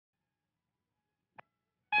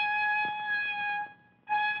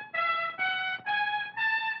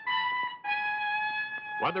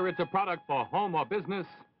Whether it's a product for home or business,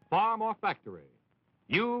 farm or factory,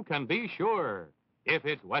 you can be sure if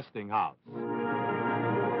it's Westinghouse.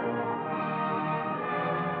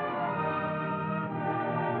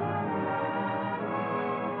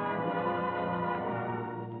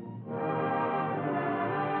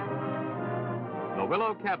 The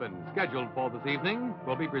Willow Cabin, scheduled for this evening,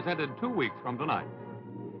 will be presented 2 weeks from tonight.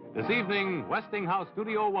 This evening, Westinghouse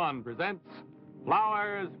Studio One presents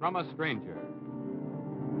Flowers from a Stranger.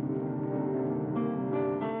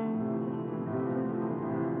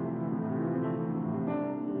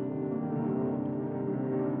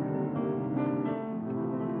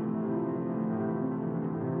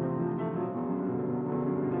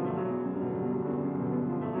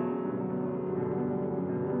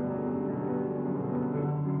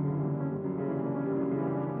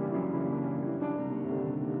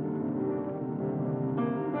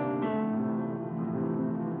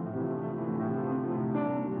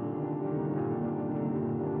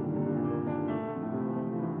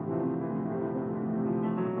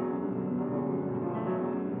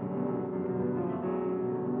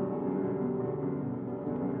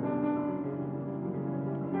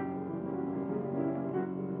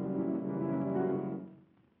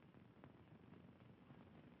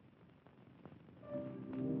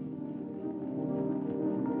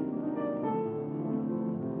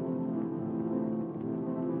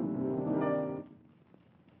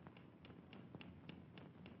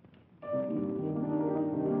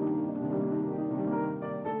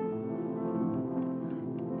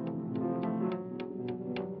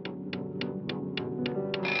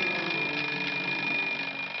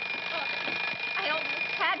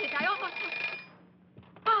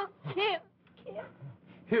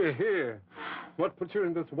 Here. What put you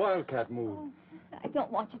in this wildcat mood? Oh, I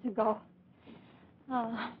don't want you to go.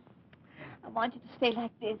 Oh, I want you to stay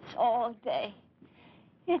like this all day.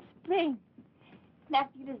 It's spring. And I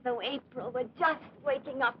feel as though April were just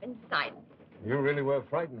waking up inside. You really were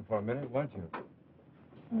frightened for a minute, weren't you?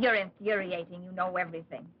 You're infuriating. You know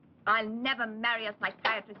everything. I'll never marry a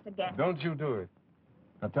psychiatrist again. Don't you do it.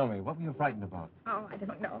 Now tell me, what were you frightened about? Oh, I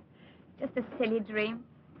don't know. Just a silly dream.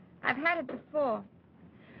 I've had it before.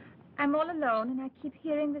 I'm all alone, and I keep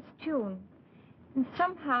hearing this tune. And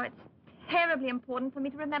somehow it's terribly important for me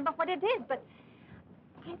to remember what it is, but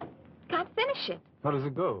I can't finish it. How does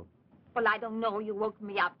it go? Well, I don't know. You woke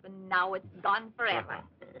me up, and now it's gone forever.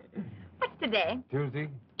 What's today? Tuesday?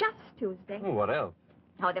 Just Tuesday. Oh, what else?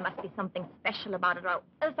 Oh, there must be something special about it, or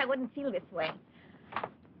else I wouldn't feel this way.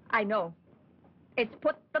 I know. It's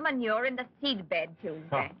put the manure in the seed bed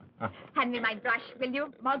Tuesday. Hand me my brush, will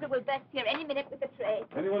you? Margaret will burst here any minute with a tray.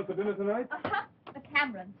 Anyone for dinner tonight? Uh-huh. The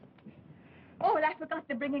Camerons. Oh, and I forgot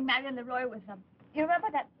they're bringing Marion Leroy with them. You remember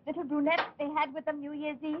that little brunette they had with them New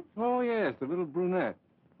Year's Eve? Oh, yes, the little brunette.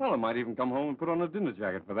 Well, I might even come home and put on a dinner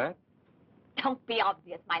jacket for that. Don't be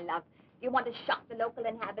obvious, my love. You want to shock the local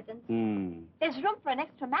inhabitants? There's room for an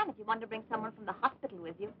extra man if you want to bring someone from the hospital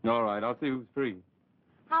with you. All right, I'll see who's free.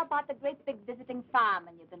 How about the great big visiting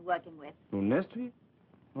fireman you've been working with? Oh, Nestri?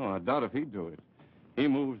 Oh, I doubt if he'd do it. He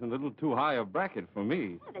moves in a little too high a bracket for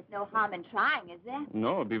me. Well, there's no harm in trying, is there?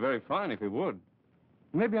 No, it'd be very fine if he would.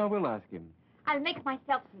 Maybe I will ask him. I'll make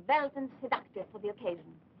myself svelte and seductive for the occasion.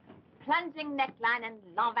 Plunging neckline and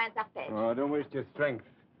l'envers arpège. Oh, don't waste your strength.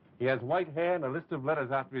 He has white hair and a list of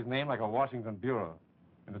letters after his name like a Washington bureau.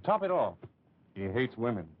 And to top it off, he hates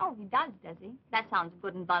women. Oh, he does he? That sounds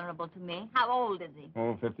good and vulnerable to me. How old is he?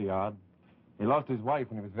 Oh, 50-odd. He lost his wife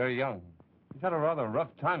when he was very young. He's had a rather rough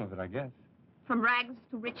time of it, I guess. From rags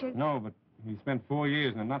to riches? No, but he spent 4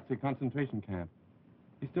 years in a Nazi concentration camp.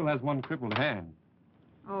 He still has one crippled hand.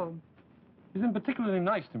 Oh. He's been particularly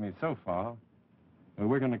nice to me so far. We're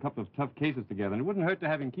working on a couple of tough cases together, and it wouldn't hurt to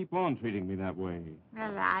have him keep on treating me that way.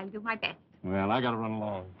 Well, I'll do my best. Well, I gotta run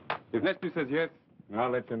along. If Nestri says yes, I'll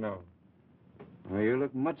let you know. Well, you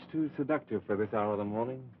look much too seductive for this hour of the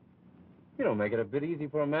morning. You don't make it a bit easy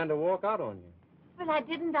for a man to walk out on you. Well, I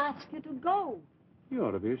didn't ask you to go. You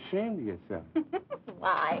ought to be ashamed of yourself.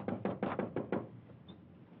 Why?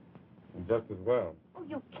 And just as well. Oh,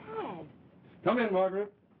 you cad. Come in,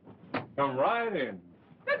 Margaret. Come right in.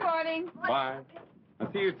 Good morning. Bye.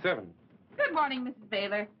 I'll see you at 7. Good morning, Mrs.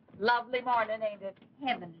 Baylor. Lovely morning, ain't it?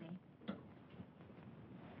 Heavenly.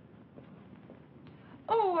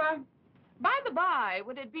 Oh, by the by,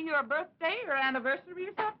 would it be your birthday or anniversary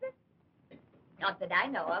or something? Not that I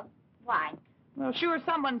know of. Why? Well, sure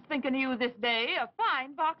someone's thinking of you this day. A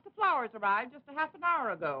fine box of flowers arrived just a half an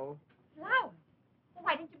hour ago. Flowers? Well,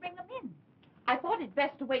 why didn't you bring them in? I thought it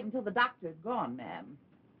best to wait until the doctor's gone, ma'am.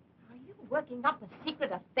 Are you working up a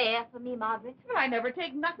secret affair for me, Margaret? Well, I never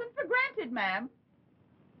take nothing for granted, ma'am.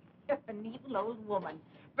 You're an evil old woman.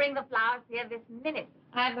 Bring the flowers here this minute.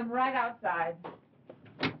 I have them right outside.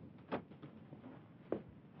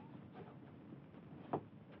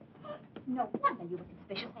 No wonder you were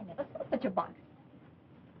suspicious. I never saw such a box.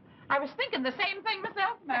 I was thinking the same thing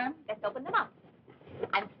myself, ma'am. Let's open them up.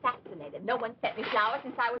 I'm fascinated. No one sent me flowers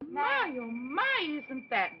since I was My, oh my, isn't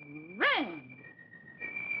that grand?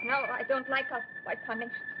 No, I don't like white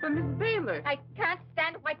carnations. For Miss Baylor. I can't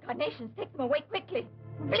stand white carnations. Take them away quickly.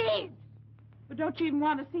 Please. But don't you even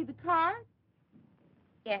want to see the card?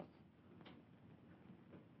 Yes.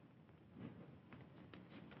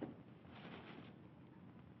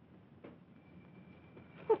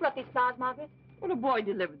 Who brought these flowers, Margaret? Well, a boy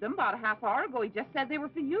delivered them about a half hour ago. He just said they were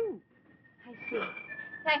for you. I see.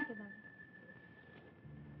 Thank you, Mother.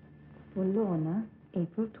 For Lorna,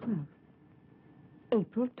 April 12th.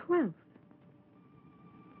 April 12th.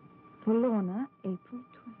 For Lorna, April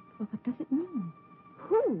 12th. Well, what does it mean?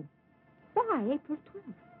 Who? Why April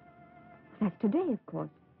 12th? That's today, of course.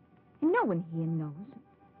 And no one here knows.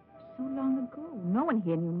 So long ago. No one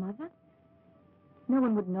here knew, Mother. No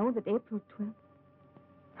one would know that April 12th.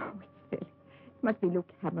 Oh, it's silly. It must be Luke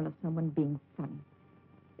Hammond or someone being funny.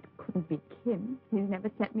 It couldn't be Kim. He's never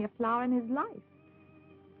sent me a flower in his life.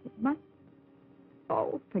 It must...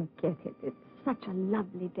 Oh, forget it. It's such a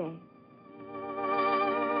lovely day.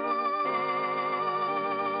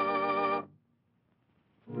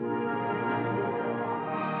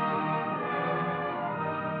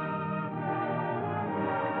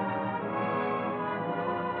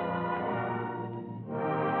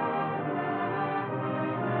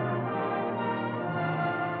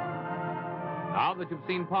 Now that you've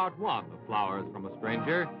seen part one of Flowers from a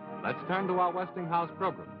Stranger, let's turn to our Westinghouse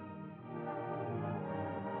program.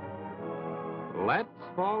 Let's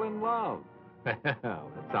fall in love. That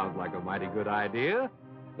sounds like a mighty good idea.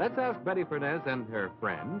 Let's ask Betty Furness and her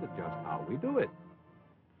friend just how we do it.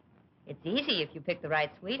 It's easy if you pick the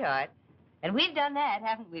right sweetheart. And we've done that,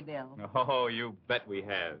 haven't we, Bill? Oh, you bet we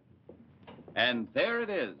have. And there it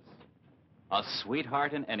is. A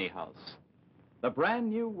sweetheart in any house. The brand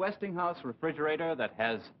new Westinghouse refrigerator that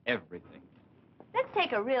has everything. Let's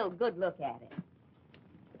take a real good look at it.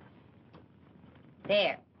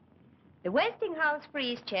 There. The Westinghouse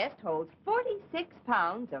freeze chest holds 46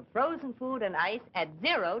 pounds of frozen food and ice at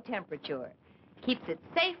 0 temperature. Keeps it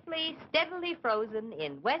safely, steadily frozen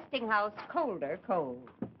in Westinghouse colder cold.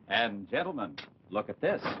 And, gentlemen, look at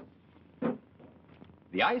this.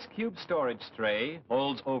 The ice cube storage tray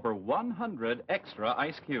holds over 100 extra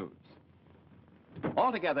ice cubes.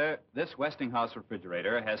 Altogether, this Westinghouse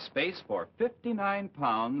refrigerator has space for 59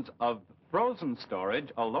 pounds of frozen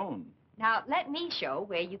storage alone. Now, let me show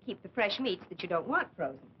where you keep the fresh meats that you don't want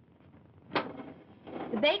frozen.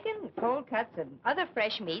 The bacon, cold cuts, and other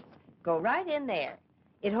fresh meats go right in there.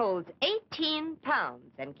 It holds 18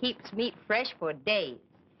 pounds and keeps meat fresh for days.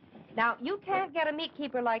 Now, you can't get a meat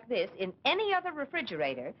keeper like this in any other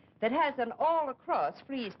refrigerator that has an all-across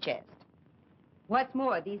freeze chest. What's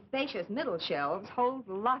more, these spacious middle shelves hold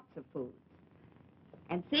lots of food.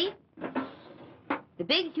 And see? The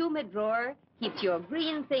big humid drawer keeps your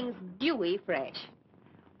green things dewy fresh.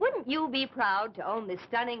 Wouldn't you be proud to own this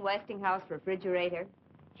stunning Westinghouse refrigerator?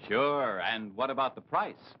 Sure, and what about the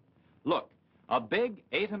price? Look, a big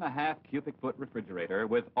 8.5 cubic foot refrigerator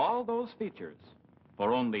with all those features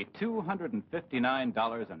for only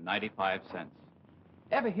 $259.95.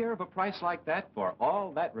 Ever hear of a price like that for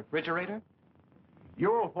all that refrigerator?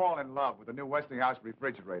 You'll fall in love with the new Westinghouse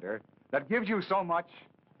refrigerator that gives you so much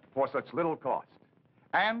for such little cost.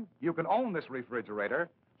 And you can own this refrigerator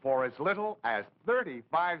for as little as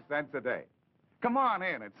 35 cents a day. Come on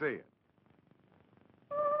in and see it.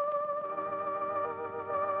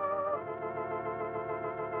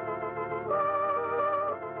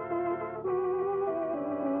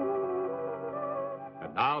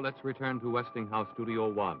 And now let's return to Westinghouse Studio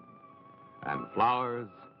 1 and Flowers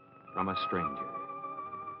from a Stranger.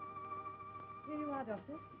 Here you are,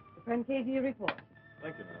 Doctor. The Francasia report.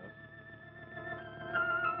 Thank you, nurse.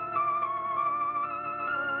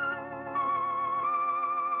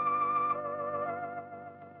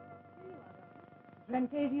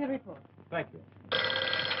 Francasia report. Thank you.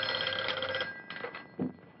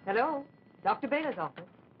 Hello, Dr. Baylor's office.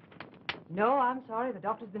 No, I'm sorry. The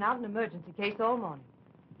doctor's been out in an emergency case all morning.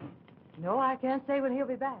 No, I can't say when he'll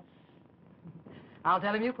be back. I'll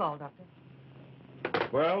tell him you called, Doctor.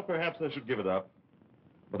 Well, perhaps I should give it up.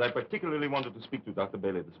 But I particularly wanted to speak to Dr.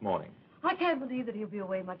 Baylor this morning. I can't believe that he'll be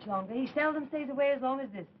away much longer. He seldom stays away as long as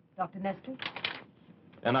this, Dr. Nestri.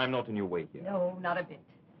 And I'm not in your way here. No, not a bit.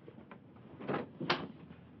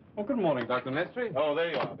 Oh, good morning, Dr. Nestri. Oh,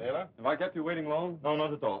 there you are, Baylor. Have I kept you waiting long? No,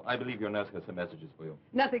 not at all. I believe your nurse has some messages for you.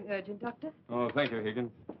 Nothing urgent, Doctor. Oh, thank you,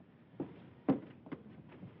 Higgins.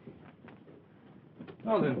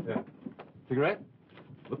 Oh, then, sir. Cigarette?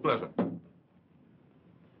 With pleasure.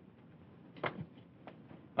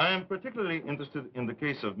 I am particularly interested in the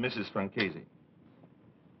case of Mrs. Francesi.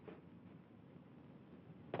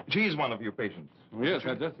 She's one of your patients. Oh, yes,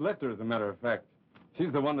 I just left her, as a matter of fact.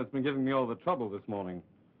 She's the one that's been giving me all the trouble this morning.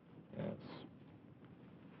 Yes.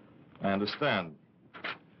 I understand.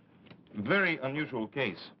 Very unusual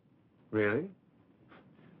case. Really?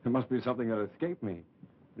 There must be something that escaped me.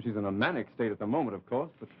 She's in a manic state at the moment, of course,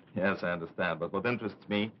 but... Yes, I understand. But what interests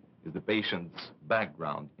me is the patient's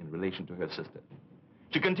background in relation to her sister.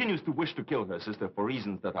 She continues to wish to kill her sister for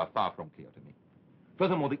reasons that are far from clear to me.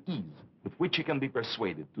 Furthermore, the ease with which she can be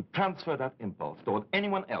persuaded to transfer that impulse toward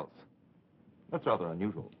anyone else, that's rather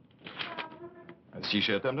unusual. I see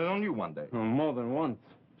she attempted on you one day. Oh, more than once.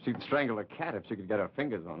 She'd strangle a cat if she could get her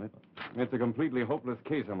fingers on it. It's a completely hopeless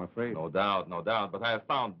case, I'm afraid. No doubt, no doubt. But I have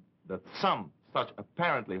found that some such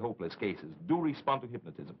apparently hopeless cases do respond to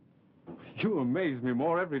hypnotism. You amaze me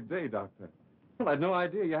more every day, Doctor. Well, I had no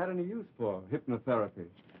idea you had any use for hypnotherapy.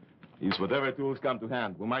 Use whatever tools come to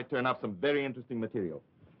hand. We might turn up some very interesting material.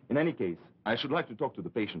 In any case, I should like to talk to the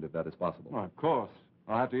patient if that is possible. Oh, of course.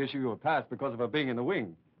 I'll have to issue you a pass because of her being in the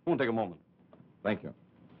wing. Won't take a moment. Thank you.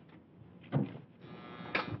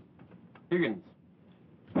 Higgins,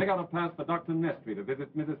 make out a pass for Dr. Nestri to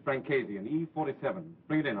visit Mrs. Francesi in E47.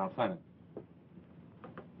 Bring it in, I'll sign it.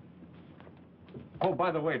 Oh,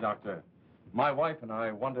 by the way, Doctor, my wife and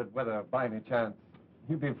I wondered whether, by any chance,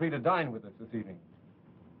 you'd be free to dine with us this evening.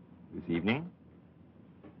 This evening?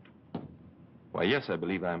 Why, yes, I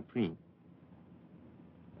believe I am free.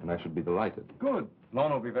 And I should be delighted. Good.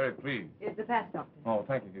 Lorna will be very pleased. Here's the pass, Doctor. Oh,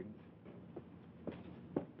 thank you, Higgins.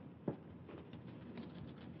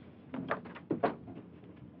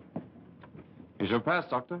 Here's your pass,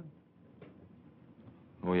 Doctor.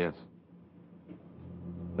 Oh, yes.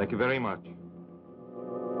 Thank you very much.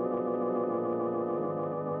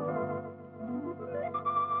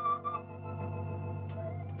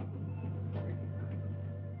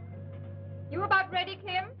 You about ready,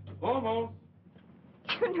 Kim? Almost.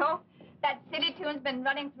 You know, that silly tune's been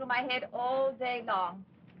running through my head all day long.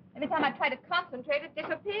 Every time I try to concentrate, it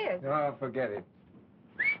disappears. Oh, forget it.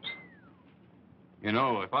 You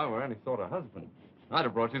know, if I were any sort of husband, I'd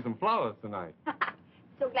have brought you some flowers tonight.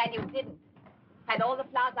 So glad you didn't. Had all the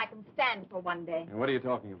flowers I can stand for one day. And what are you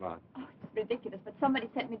talking about? Oh, it's ridiculous, but somebody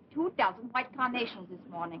sent me 2 dozen white carnations this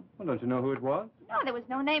morning. Well, don't you know who it was? No, there was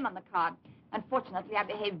no name on the card. Unfortunately, I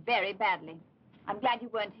behaved very badly. I'm glad you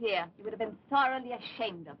weren't here. You would have been thoroughly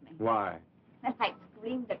ashamed of me. Why? And I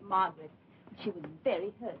screamed at Margaret. She was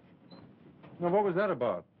very hurt. Now, what was that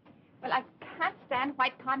about? Well, I can't stand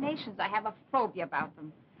white carnations. I have a phobia about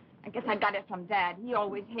them. I guess I got it from Dad. He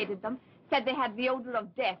always hated them. Said they had the odor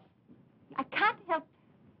of death. I can't help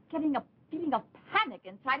getting a feeling of panic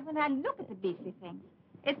inside when I look at the beastly things.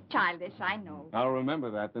 It's childish, I know. I'll remember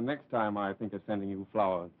that the next time I think of sending you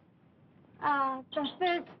flowers. The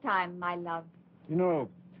first time, my love. You know,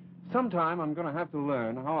 sometime I'm going to have to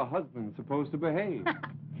learn how a husband's supposed to behave.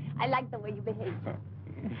 I like the way you behave.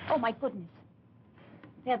 Oh, my goodness.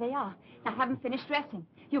 There they are. I haven't finished dressing.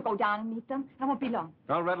 You go down and meet them. I won't be long.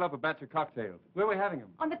 I'll rattle up a batch of cocktails. Where are we having them?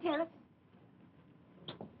 On the terrace.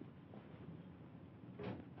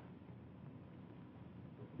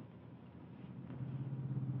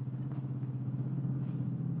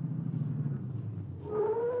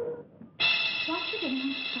 Why should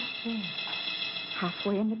anyone stop there?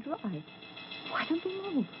 Halfway in the drive. Why don't they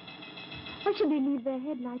move? Why should they leave their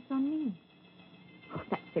headlights on me? Oh,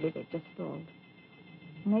 that's silly. They just stalled.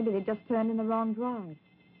 Maybe they just turned in the wrong drive.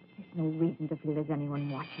 There's no reason to feel there's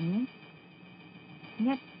anyone watching me. And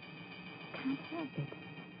yet, I can't help it.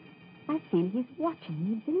 I feel he's watching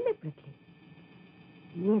me deliberately.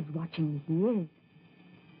 He is watching me. He is.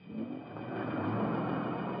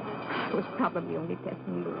 I was probably only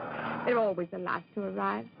testing Luke. They're always the last to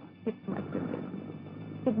arrive. It must have been.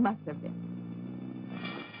 It must have been.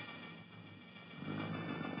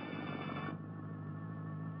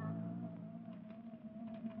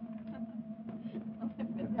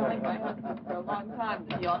 Telling my husband for a long time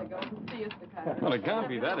that he ought to go and see us the kind of... Well, it can't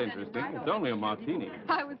be that interesting. It's only a martini.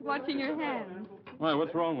 I was watching your hands. Why,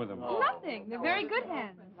 what's wrong with them? Nothing. They're very good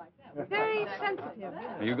hands. Very sensitive.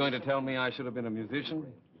 Are you going to tell me I should have been a musician?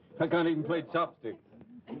 I can't even play chopsticks.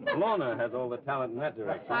 Lorna has all the talent in that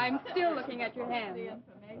direction. I'm still looking at your hands.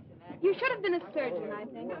 You should have been a surgeon, I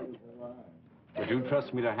think. Would you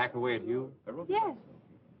trust me to hack away at you? Yes.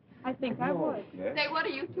 I think I would. Yes? Say, what are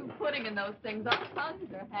you two putting in those things? Our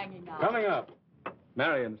tongues are hanging out. Coming up.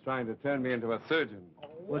 Marion's trying to turn me into a surgeon.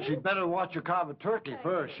 Well, she'd better watch her carve a turkey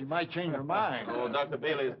first. She might change her mind. Oh, Dr.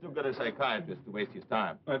 Bailey is too good a psychiatrist to waste his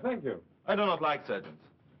time. Well, thank you. I do not like surgeons.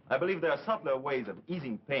 I believe there are subtler ways of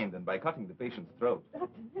easing pain than by cutting the patient's throat.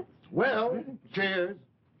 Well, cheers.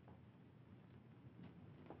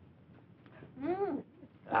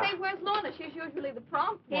 Say, where's Lorna? She's usually the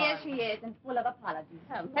prompt one. Here she is, and full of apologies.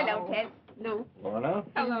 Hello, Ted. Lou. Lorna?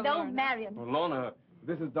 Hello, Hello, Lorna. Marion. Well, Lorna,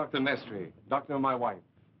 this is Dr. Nestri, doctor of my wife.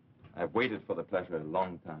 I've waited for the pleasure a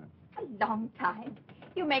long time. A long time.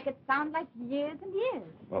 You make it sound like years and years.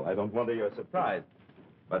 Well, I don't wonder you're surprised.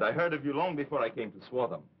 But I heard of you long before I came to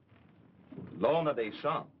Swartham. Lorna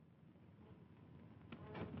Deschamps.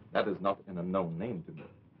 That is not an unknown name to me.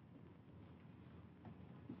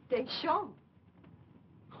 Deschamps.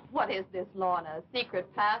 What is this, Lorna? A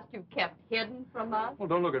secret past you kept hidden from us? Well,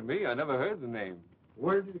 don't look at me. I never heard the name.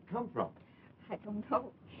 Where did it come from? I don't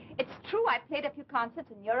know. It's true I played a few concerts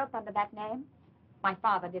in Europe under that name. My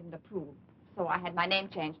father didn't approve, so I had my name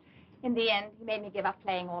changed. In the end, he made me give up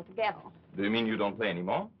playing altogether. Do you mean you don't play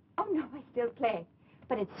anymore? Oh, no, I still play.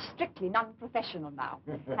 But it's strictly non-professional now.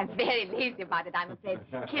 I'm very lazy about it, I'm afraid.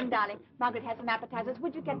 Kim, darling, Margaret has some appetizers.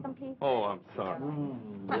 Would you get them, please? Oh, I'm sorry.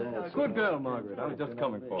 Good girl, Margaret. I was just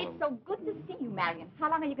coming for them. It's so good to see you, Marion. How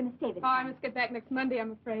long are you going to stay this Oh, I time? must get back next Monday,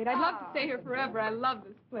 I'm afraid. I'd love to stay here forever. I love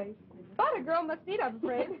this place. But a girl must eat, I'm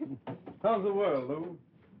afraid. How's the world, Lou?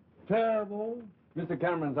 Terrible. Mr.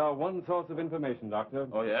 Cameron's our one source of information, Doctor.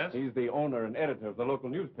 Oh, yes? He's the owner and editor of the local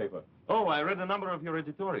newspaper. Oh, I read a number of your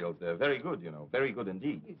editorials. They're very good, you know. Very good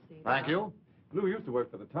indeed. Thank you. Lou used to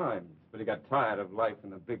work for the Times, but he got tired of life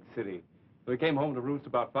in a big city. So he came home to roost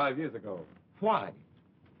about 5 years ago. Why?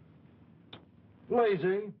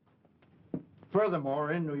 Lazy.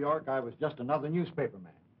 Furthermore, in New York, I was just another newspaper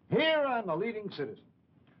man. Here, I'm a leading citizen.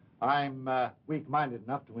 I'm weak-minded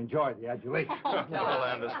enough to enjoy the adulation. Well,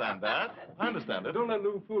 I understand that. I understand it. Don't let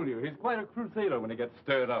Lou fool you. He's quite a crusader when he gets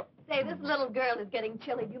stirred up. Say, this little girl is getting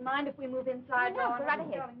chilly. Do you mind if we move inside? No, go right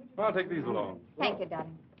ahead. I'll take these along. Thank you,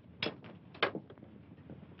 darling.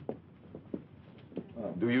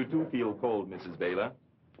 Do you too feel cold, Mrs. Baylor?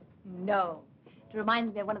 No. It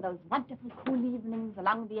reminds me of one of those wonderful cool evenings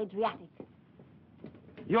along the Adriatic.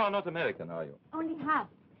 You are not American, are you? Only half.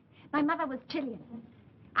 My mother was Chilean.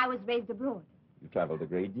 I was raised abroad. You traveled a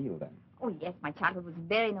great deal then. Oh, yes, my childhood was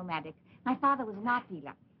very nomadic. My father was an art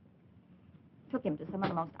dealer. Took him to some of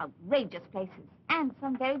the most outrageous places, and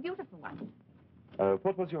some very beautiful ones.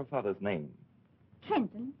 What was your father's name?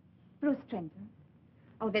 Trenton, Bruce Trenton.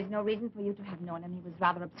 Oh, there's no reason for you to have known him. He was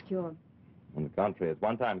rather obscure. On the contrary, at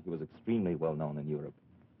one time he was extremely well known in Europe.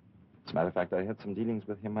 As a matter of fact, I had some dealings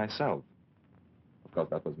with him myself. Of course,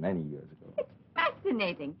 that was many years ago. It's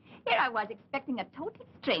fascinating. Here I was expecting a total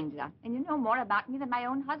stranger, and you know more about me than my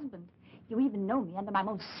own husband. You even know me under my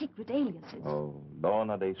most secret aliases. Oh,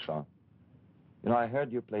 Lorna Deschamps. You know, I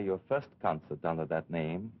heard you play your first concert under that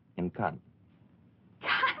name in Cannes.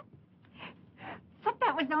 But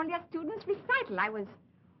that was only a student's recital. I was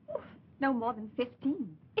no more than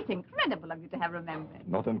 15. It's incredible of you to have remembered.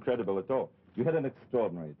 Not incredible at all. You had an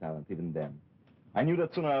extraordinary talent even then. I knew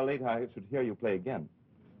that sooner or later I should hear you play again.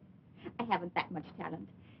 I haven't that much talent.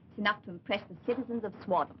 It's enough to impress the citizens of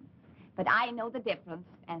Swartham. But I know the difference,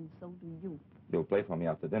 and so do you. You'll play for me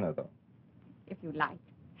after dinner, though. If you like.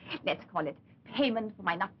 Let's call it payment for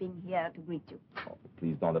my not being here to greet you. Oh,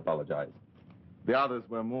 please don't apologize. The others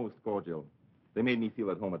were most cordial. They made me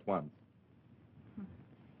feel at home at once.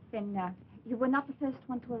 Then you were not the first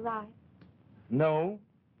one to arrive. No.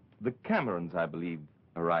 The Camerons, I believe,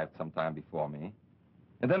 arrived sometime before me.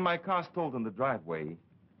 And then my car stalled in the driveway.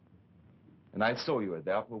 And I saw you at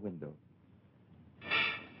the upper window.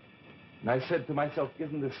 And I said to myself,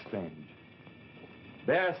 isn't this strange?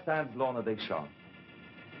 There stands Lorna Deschamps.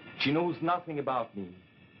 She knows nothing about me.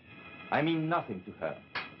 I mean nothing to her.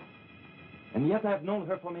 And yet I've known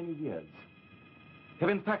her for many years. Have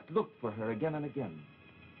in fact looked for her again and again.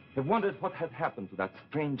 Have wondered what had happened to that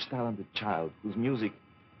strange, talented child whose music,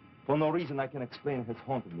 for no reason I can explain, has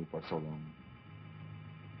haunted me for so long.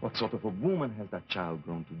 What sort of a woman has that child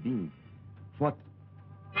grown to be? What...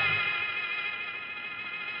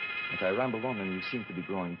 But I ramble on and you seem to be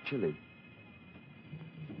growing chilly.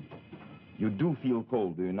 You do feel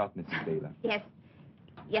cold, do you not, Mrs. Baylor? Yes.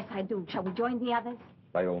 Yes, I do. Shall we join the others?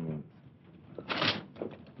 By all means.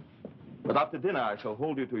 But after dinner, I shall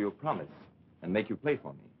hold you to your promise and make you play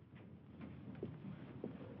for me.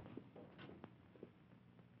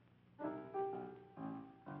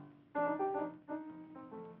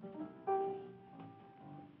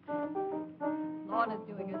 Lorna's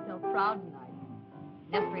doing herself proud tonight.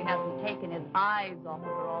 Nestri hasn't taken his eyes off of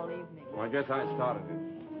her all evening. Well, I guess I started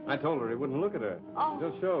it. I told her he wouldn't look at her. Oh. It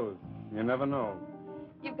just shows. You never know.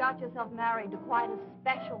 You've got yourself married to quite a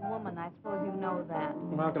special woman. I suppose you know that.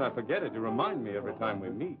 Well, how can I forget it? You remind me every time we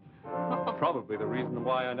meet. Probably the reason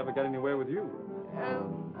why I never get anywhere with you.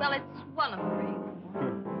 Well, it's one of the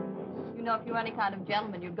reasons. You know, if you were any kind of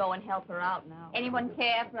gentleman, you'd go and help her out now. Anyone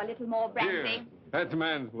care for a little more brandy? Here, that's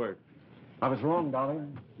man's work. I was wrong,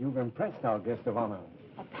 darling. You've impressed our guest of honor.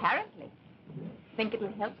 Apparently. Think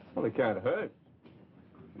it'll help? Well, it can't hurt.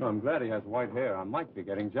 No, I'm glad he has white hair. I might be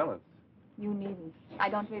getting jealous. You needn't. I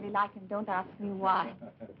don't really like him. Don't ask me why.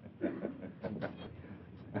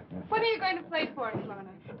 What are you going to play for us, Lorna?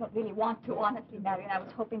 I don't really want to, honestly, Marion. I was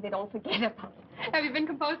hoping they'd all forget about it. Have you been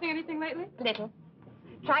composing anything lately? Little.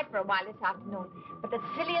 Tried for a while this afternoon, but the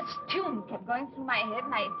silliest tune kept going through my head,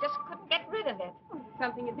 and I just couldn't get rid of it.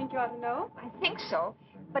 Something you think you ought to know? I think so,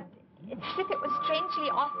 but it's as if it was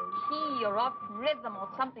strangely off-key or off-rhythm or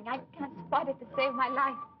something. I can't spot it to save my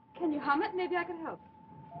life. Can you hum it? Maybe I can help.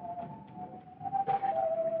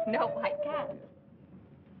 No, I can't.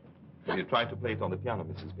 Have you tried to play it on the piano,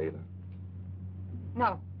 Mrs. Baylor?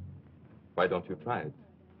 No. Why don't you try it?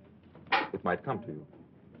 It might come to you.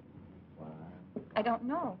 I don't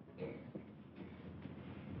know.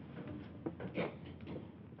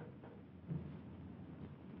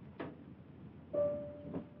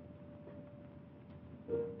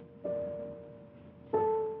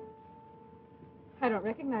 I don't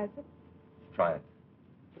recognize it. Try it.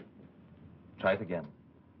 Try it again.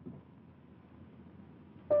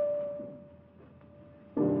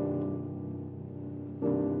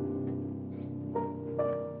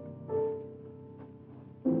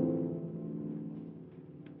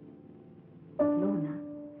 Lorna,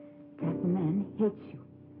 that man hates you.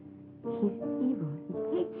 He's evil.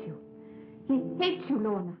 He hates you. He hates you,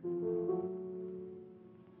 Lorna.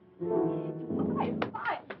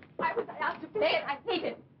 Why was I asked to play it? I hate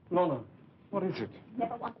it. Lorna, what is it?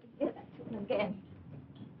 Never want to hear that tune again.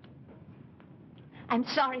 I'm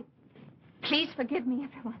sorry. Please forgive me,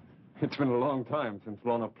 everyone. It's been a long time since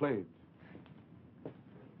Lorna played.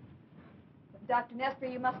 Dr.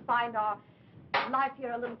 Nestri, you must find our life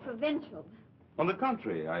here a little provincial. On the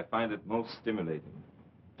contrary, I find it most stimulating.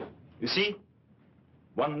 You see,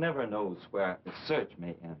 one never knows where a search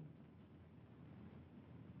may end.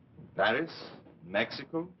 In Paris, in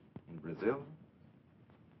Mexico, in Brazil,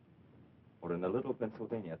 or in a little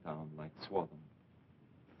Pennsylvania town like Swartham.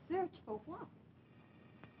 Search for what?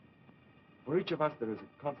 For each of us, there is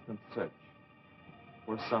a constant search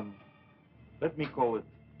for some, let me call it,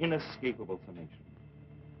 inescapable summation.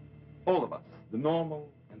 All of us, the normal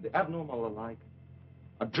and the abnormal alike,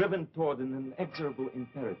 are driven toward an inexorable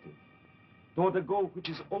imperative, toward a goal which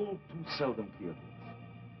is all too seldom clear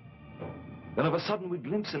to us. Then of a sudden we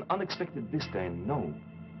glimpse an unexpected vista and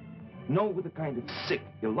know with a kind of sick,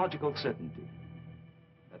 illogical certainty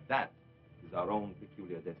that is our own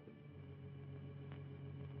peculiar destiny.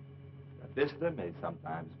 That vista may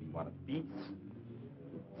sometimes be one of peace,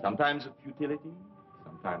 sometimes of futility,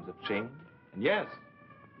 sometimes of shame, and yes,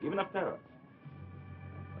 even of terror.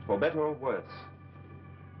 But for better or worse,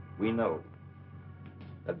 we know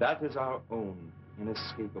that is our own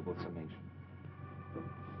inescapable summation.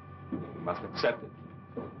 We must accept it.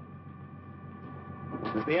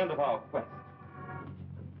 It is the end of our quest.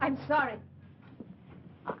 I'm sorry.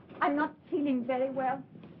 I'm not feeling very well.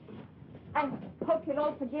 I hope you'll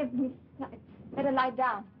all forgive me. I'd better lie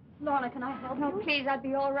down. Lorna, can I help No, you? please, I'll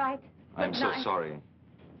be all right. I'm Good so night. sorry.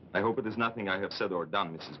 I hope it is nothing I have said or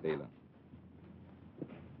done, Mrs. Baylor.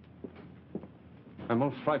 I'm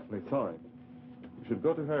most frightfully sorry. You should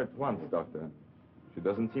go to her at once, Doctor. She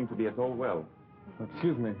doesn't seem to be at all well.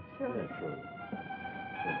 Excuse me. Sure. Yeah, sure.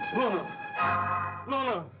 Lorna!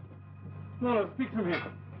 Lorna! Lorna, speak to me.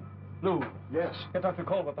 Lou. Yes. Get Dr.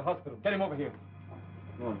 Colbert at the hospital. Get him over here.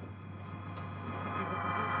 Lorna.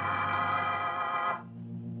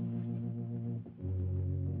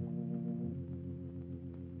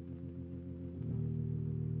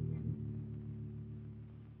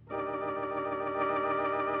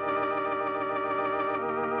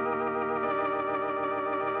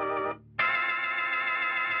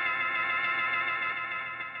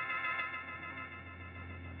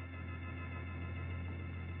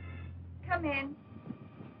 Come in.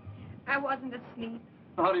 I wasn't asleep.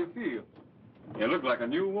 How do you feel? You look like a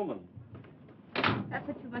new woman. That's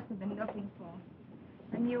what you must have been looking for.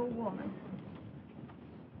 A new woman.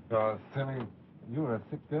 Oh, silly. You were a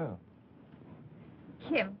sick girl.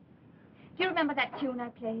 Kim, do you remember that tune I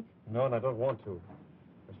played? No, and I don't want to.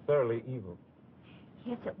 It's thoroughly evil.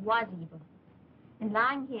 Yes, it was evil. And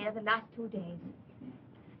lying here the last 2 days,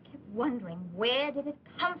 I kept wondering, where did it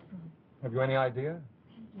come from? Have you any idea?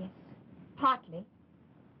 Yes, partly.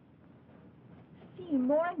 I feel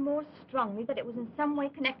more and more strongly that it was in some way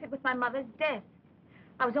connected with my mother's death.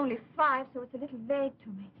 I was only 5, so it's a little vague to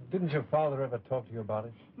me. Didn't your father ever talk to you about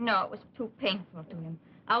it? No, it was too painful to him.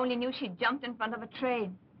 I only knew she jumped in front of a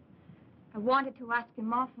train. I wanted to ask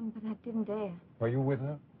him often, but I didn't dare. Were you with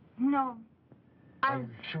her? No. Are you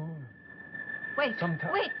sure? Wait,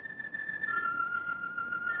 Sometime... wait.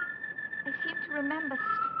 I seem to remember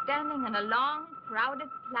standing on a long, crowded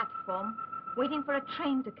platform, waiting for a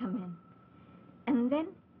train to come in. And then,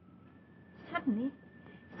 suddenly,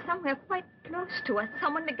 somewhere quite close to us,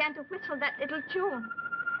 someone began to whistle that little tune.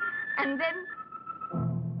 And then...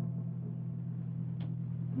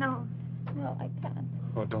 No, I can't.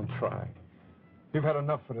 Oh, don't try. You've had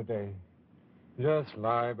enough for today. Just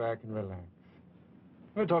lie back and relax.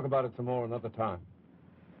 We'll talk about it some more another time.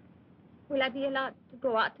 Will I be allowed to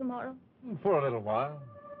go out tomorrow? For a little while.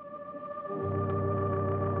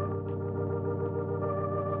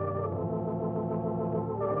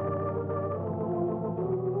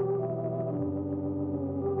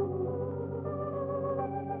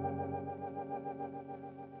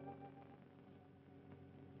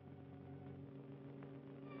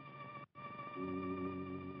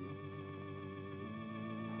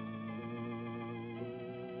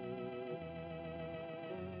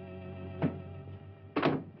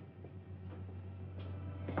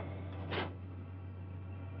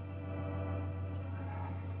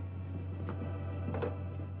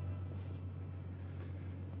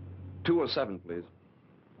 Seven, please.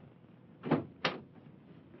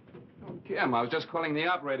 Oh, Kim, I was just calling the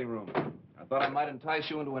operating room. I thought I might entice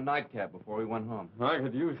you into a nightcap before we went home. I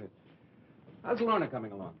could use it. How's Lorna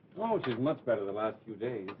coming along? Oh, she's much better the last few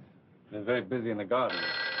days. Been very busy in the garden.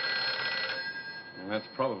 And that's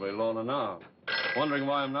probably Lorna now. Wondering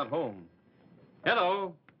why I'm not home.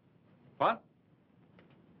 Hello. What?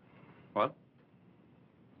 What?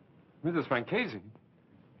 Mrs. Francese?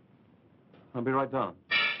 I'll be right down.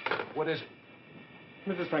 What is it?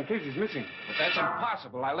 Mrs. Francese's missing. But that's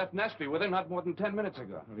impossible. I left Nestri with him not more than 10 minutes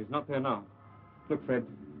ago. Well, he's not there now. Look, Fred,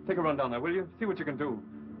 take a run down there, will you? See what you can do.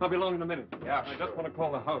 I'll be along in a minute. Yeah, I just want to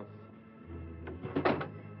call the house.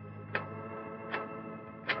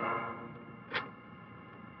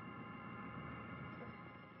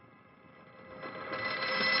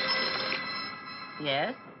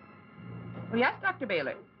 Yes? Oh, yes, Dr.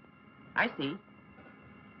 Baylor. I see.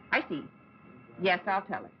 I see. Yes, I'll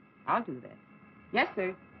tell her. I'll do that. Yes,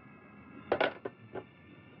 sir.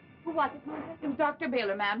 Who was it, Mother? It was Dr.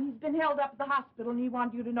 Baylor, ma'am. He's been held up at the hospital, and he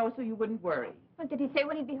wanted you to know so you wouldn't worry. Well, did he say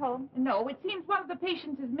when he'd be home? No, it seems one of the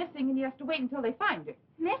patients is missing, and he has to wait until they find her.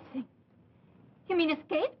 Missing? You mean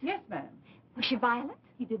escaped? Yes, ma'am. Was she violent?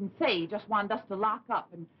 He didn't say. He just wanted us to lock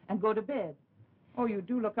up and go to bed. Oh, you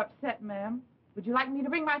do look upset, ma'am. Would you like me to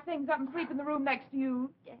bring my things up and sleep in the room next to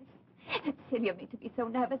you? Yes. It's silly of me to be so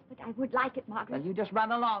nervous, but I would like it, Margaret. Well, you just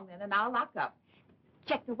run along then, and I'll lock up.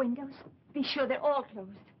 Check the windows. Be sure they're all closed.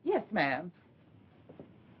 Yes, ma'am.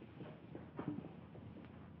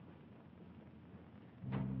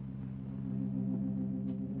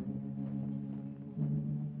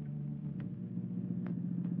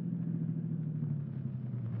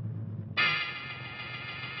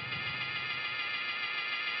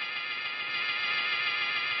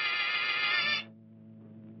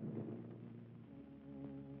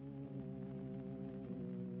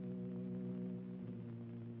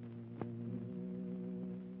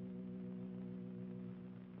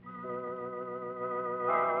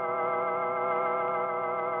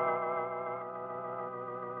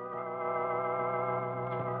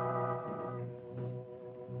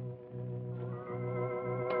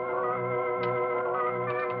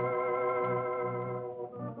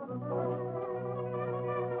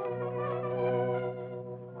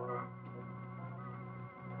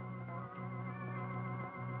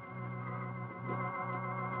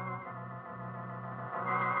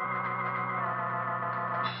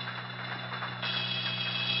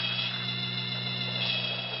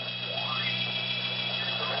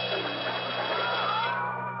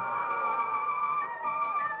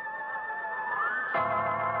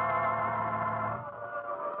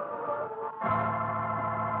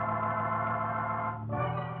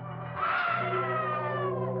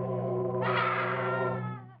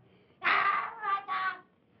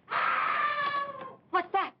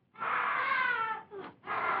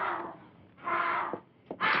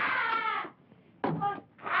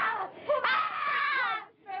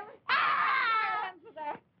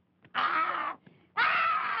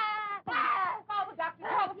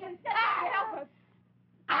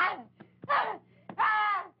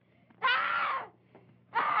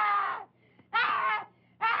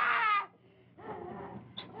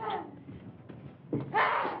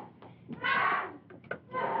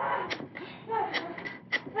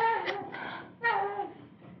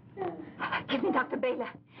 Baylor.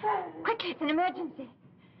 Quickly, it's an emergency.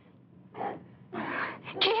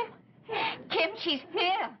 Kim! Kim, she's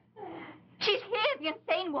here. She's here, the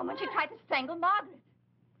insane woman. She tried to strangle Margaret.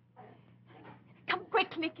 Come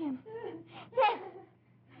quickly, Kim. Yes.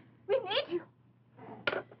 We need you.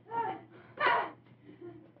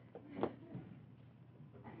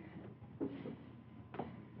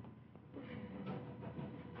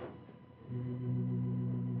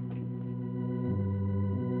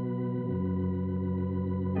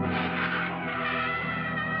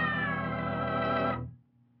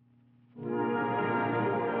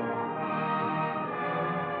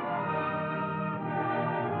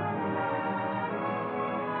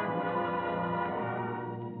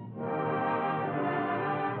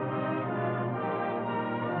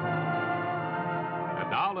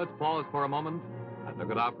 Now let's pause for a moment and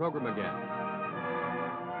look at our program again.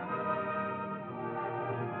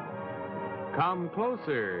 Come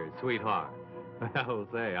closer, sweetheart. Well,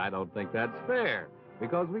 say, I don't think that's fair,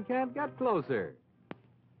 because we can't get closer.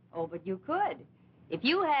 Oh, but you could. If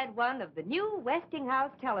you had one of the new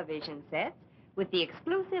Westinghouse television sets with the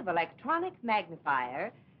exclusive electronic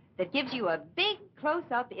magnifier that gives you a big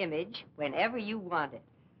close-up image whenever you want it.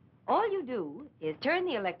 All you do is turn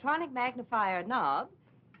the electronic magnifier knob,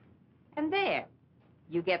 and there,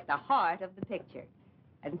 you get the heart of the picture.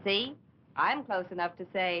 And see, I'm close enough to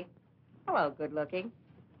say, hello, good looking.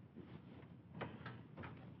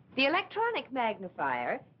 The electronic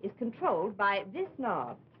magnifier is controlled by this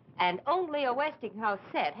knob, and only a Westinghouse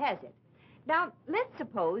set has it. Now, let's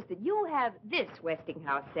suppose that you have this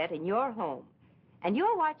Westinghouse set in your home, and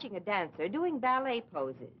you're watching a dancer doing ballet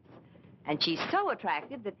poses. And she's so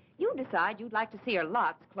attractive that you decide you'd like to see her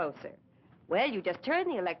lots closer. Well, you just turn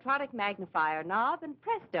the electronic magnifier knob and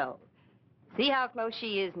presto. See how close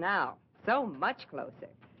she is now. So much closer.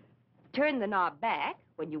 Turn the knob back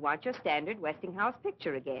when you want your standard Westinghouse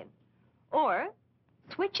picture again. Or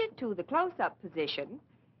switch it to the close-up position,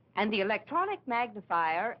 and the electronic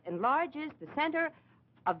magnifier enlarges the center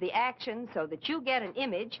of the action so that you get an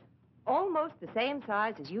image almost the same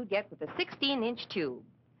size as you get with a 16-inch tube.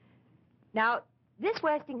 Now, this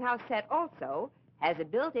Westinghouse set also has a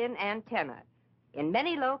built-in antenna. In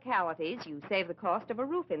many localities, you save the cost of a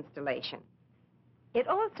roof installation. It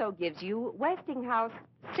also gives you Westinghouse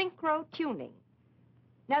synchro tuning.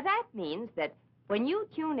 Now, that means that when you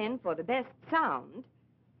tune in for the best sound,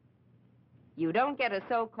 you don't get a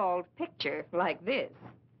so-called picture like this.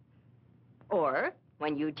 Or,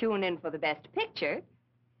 when you tune in for the best picture,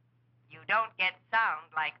 you don't get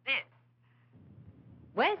sound like this.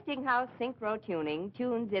 Westinghouse synchro tuning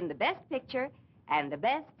tunes in the best picture and the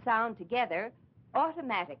best sound together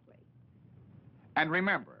automatically. And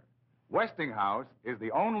remember, Westinghouse is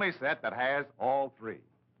the only set that has all three: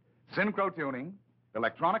 synchro tuning,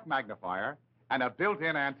 electronic magnifier, and a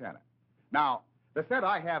built-in antenna. Now, the set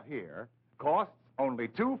I have here costs only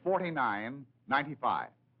 $249.95,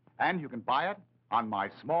 and you can buy it on my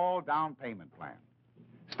small down payment plan.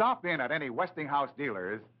 Stop in at any Westinghouse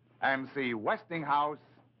dealers and see Westinghouse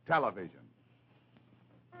television.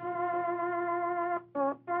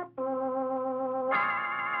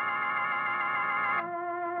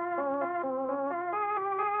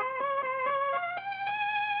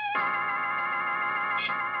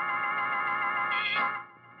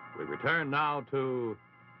 We return now to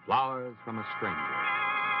Flowers from a Stranger.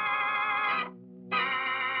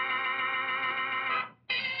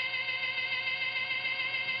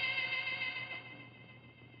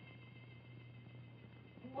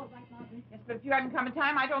 All right, Margaret. Yes, but if you hadn't come in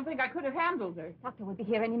time, I don't think I could have handled her. Doctor will be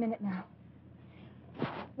here any minute now.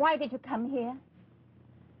 Why did you come here?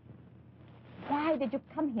 Why did you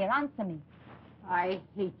come here? Answer me. I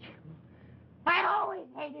hate you. I always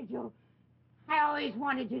hated you. I always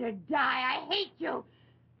wanted you to die. I hate you.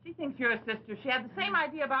 She thinks you're a sister. She had the same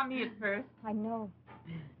idea about me at first. I know.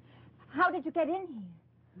 How did you get in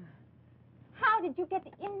here? How did you get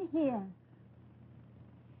in here?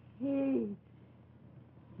 He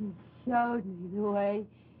showed me the way.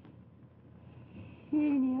 He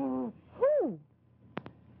knew. Who?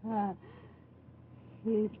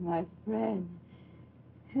 He's my friend.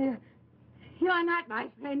 You're not my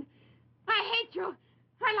friend. I hate you.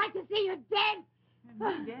 I'd like to see you dead.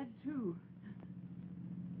 And dead, too.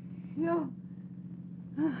 You...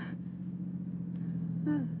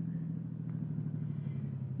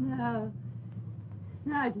 No.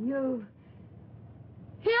 Not you.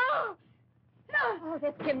 You! Oh,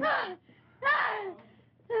 that's Kim.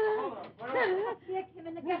 Here, Kim,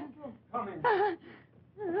 in the guest room. Come in. Are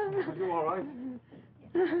you all right?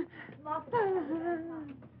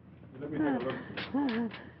 Let me take a look.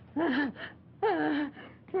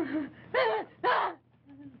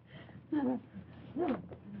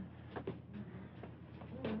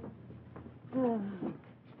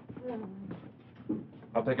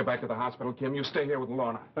 the hospital, Kim. You stay here with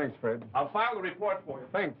Lorna. Thanks, Fred. I'll file the report for you.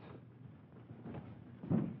 Thanks.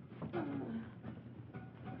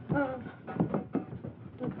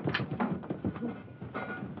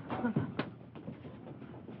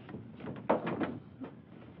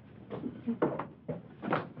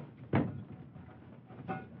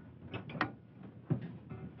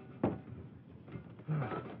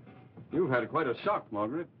 You've had quite a shock,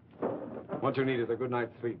 Margaret. What you need is a good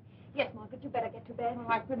night's sleep. Yes, Margaret, you better get to bed. Oh,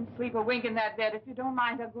 I couldn't sleep a wink in that bed. If you don't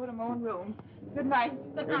mind, I'll go to my own room. Good night.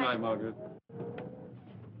 Good night, Margaret.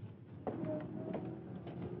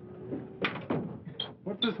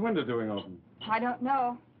 What's this window doing open? I don't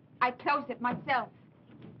know. I closed it myself.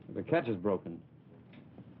 The catch is broken.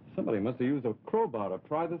 Somebody must have used a crowbar to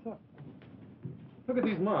pry this up. Look at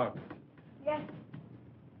these marks. Yes,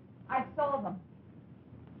 I saw them.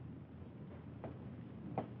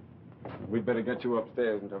 We'd better get you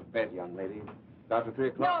upstairs into bed, young lady. It's after 3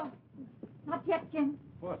 o'clock. No, not yet, Kim.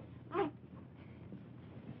 What? I...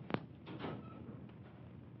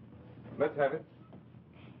 Let's have it.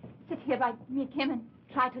 Sit here by me, Kim, and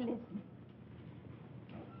try to listen.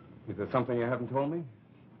 Is there something you haven't told me?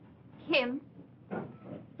 Kim,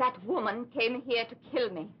 that woman came here to kill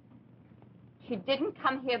me. She didn't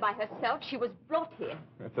come here by herself. She was brought here.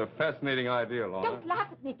 That's a fascinating idea, Lorna. Don't laugh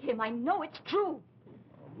at me, Kim. I know it's true.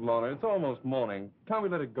 Lorna, it's almost morning. Can't we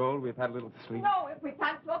let it go? We've had a little sleep. No, if we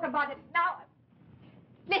can't talk about it now.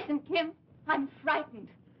 Listen, Kim, I'm frightened.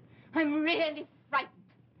 I'm really frightened.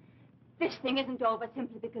 This thing isn't over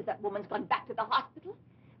simply because that woman's gone back to the hospital.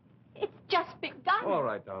 It's just begun. All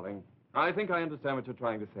right, darling. I think I understand what you're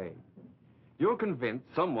trying to say. You're convinced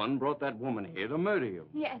someone brought that woman here to murder you.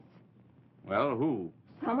 Yes, Well, who?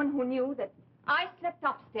 someone who knew that I slept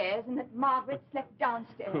upstairs and that Margaret slept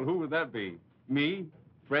downstairs. Who would that be? Me?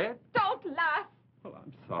 Fred? Don't laugh. Well,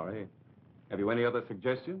 I'm sorry. Have you any other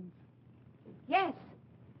suggestions? Yes.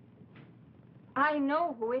 I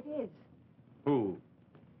know who it is. Who?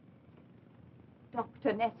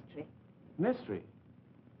 Dr. Nestri. Nestri.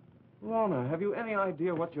 Lorna, have you any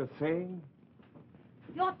idea what you're saying?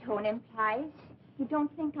 Your tone implies you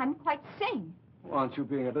don't think I'm quite sane. Well, aren't you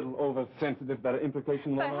being a little oversensitive about an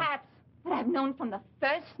implication, Lorna? Perhaps. But I've known from the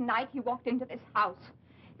first night he walked into this house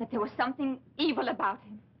that there was something evil about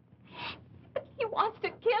him. But he wants to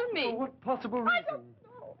kill me. For what possible reason? I don't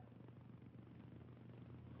know.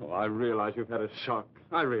 Oh, I realize you've had a shock.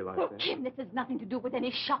 I realize Oh, that. Kim, this has nothing to do with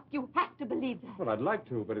any shock. You have to believe that. Well, I'd like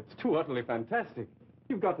to, but it's too utterly fantastic.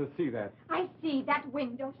 You've got to see that. I see that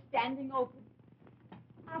window standing open.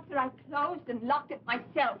 After I closed and locked it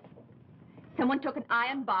myself, someone took an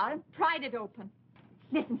iron bar and pried it open.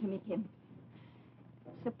 Listen to me, Kim.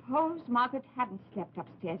 Suppose Margaret hadn't slept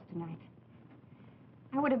upstairs tonight.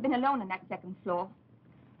 I would have been alone on that second floor.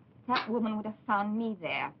 That woman would have found me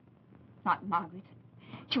there, not Margaret.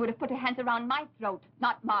 She would have put her hands around my throat,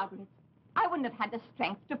 not Margaret's. I wouldn't have had the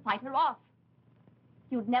strength to fight her off.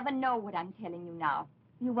 You'd never know what I'm telling you now.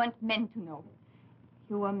 You weren't meant to know.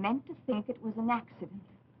 You were meant to think it was an accident.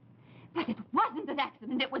 But it wasn't an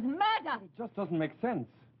accident. It was murder. It just doesn't make sense.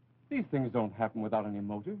 These things don't happen without any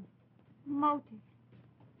motive. Motive.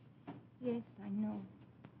 Yes, I know.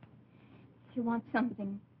 You want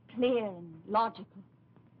something clear and logical.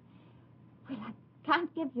 Well, I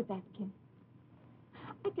can't give you that, Kim.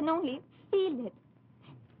 I can only feel it,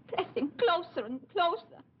 pressing closer and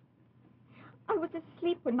closer. I was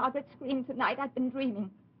asleep when Margaret screamed tonight. I've been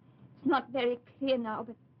dreaming. It's not very clear now,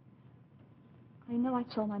 but I know I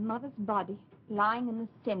saw my mother's body lying in the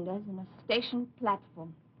cinders in a station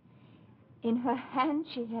platform. In her hand,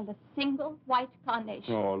 she held a single white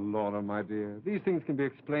carnation. Oh, Lorna, my dear. These things can be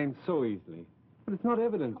explained so easily. But it's not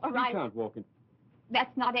evidence. All right. You can't walk in.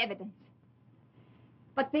 That's not evidence.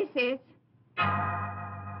 But this is.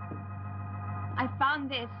 I found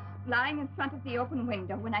this lying in front of the open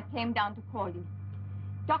window when I came down to call you.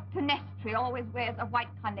 Dr. Nestri always wears a white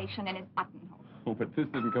carnation in his buttonhole. Oh, but this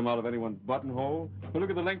didn't come out of anyone's buttonhole. Well, look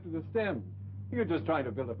at the length of the stem. You're just trying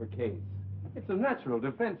to build up a case. It's a natural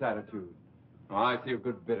defense attitude. Oh, I see a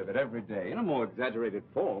good bit of it every day in a more exaggerated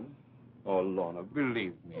form. Oh, Lorna,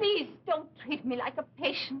 believe me. Please don't treat me like a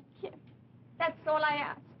patient, Kim. That's all I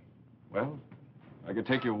ask. Well, I could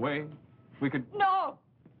take you away. We could... No!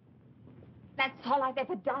 That's all I've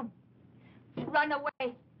ever done. Run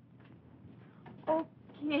away. Oh,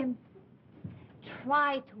 Kim,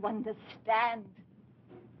 try to understand.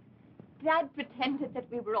 Dad pretended that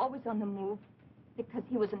we were always on the move because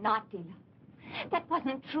he was an art dealer. That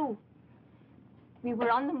wasn't true. We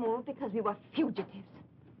were on the move because we were fugitives.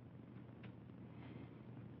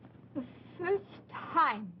 The first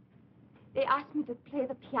time they asked me to play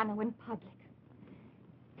the piano in public,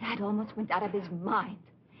 Dad almost went out of his mind.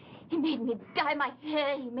 He made me dye my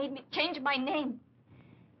hair. He made me change my name.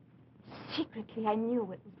 Secretly, I knew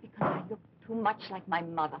it was because I looked too much like my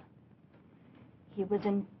mother. He was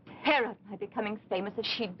in terror at my becoming famous as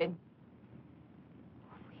she'd been.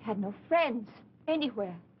 We had no friends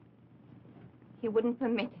anywhere. He wouldn't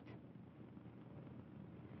permit it.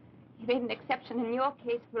 He made an exception in your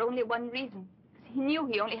case for only one reason. Because he knew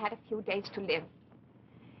he only had a few days to live.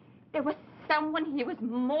 There was someone he was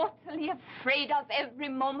mortally afraid of every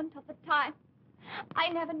moment of the time. I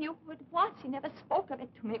never knew who it was. He never spoke of it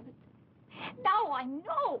to me, but now I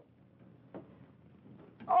know.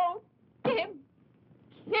 Oh, Kim.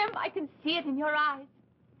 Kim, I can see it in your eyes.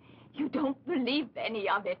 You don't believe any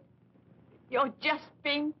of it. You're just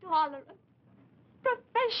being tolerant.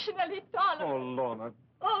 Professionally tolerant. Oh, Lorna.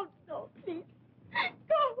 Oh, no, please.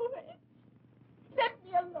 Go away. Let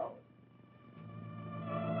me alone.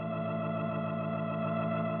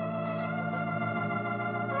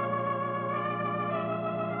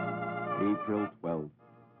 April 12th.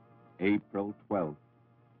 April 12th.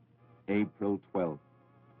 April 12th.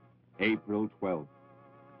 April 12th.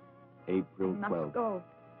 April 12th. I must go.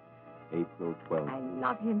 April 12th. I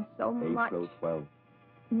love him so much. April 12th.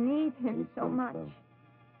 Need him so April much. 12th.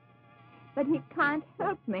 But he can't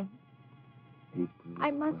help me. April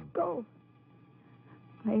I must 12th. go.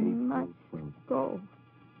 I April must 12th. go.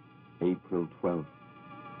 April 12th.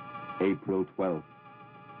 April 12th.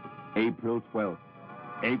 April 12th.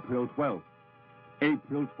 April 12th.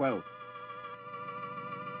 April 12th.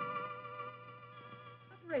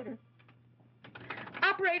 Operator.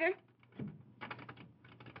 Operator.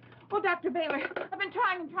 Oh, Dr. Baylor, I've been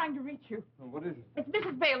trying to reach you. Oh, what is it? It's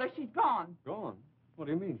Mrs. Baylor. She's gone. Gone? What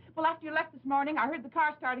do you mean? Well, after you left this morning, I heard the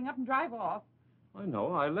car starting up and drive off. I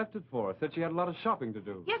know. I left it for her. Said she had a lot of shopping to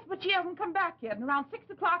do. Yes, but she hasn't come back yet. And around 6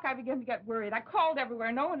 o'clock, I began to get worried. I called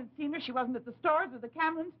everywhere. No one had seen her. She wasn't at the stores or the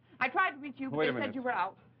Camerons. I tried to reach you, but Wait a they minute. said you were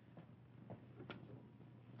out.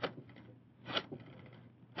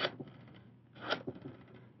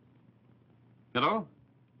 Hello?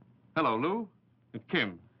 Hello, Lou? It's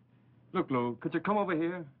Kim. Look, Lou, could you come over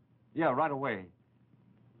here? Yeah, right away.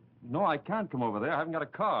 No, I can't come over there. I haven't got a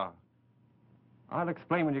car. I'll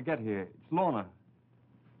explain when you get here. It's Lorna.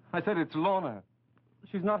 I said it's Lorna.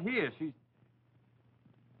 She's not here. She's...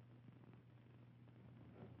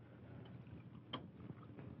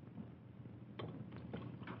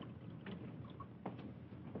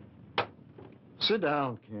 Sit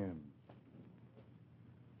down, Kim.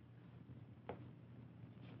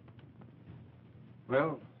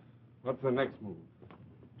 Well, what's the next move?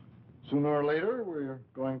 Sooner or later, we're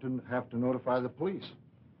going to have to notify the police.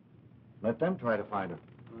 Let them try to find her.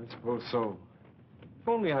 I suppose so. If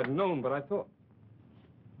only I'd known, but I thought...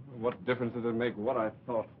 What difference does it make what I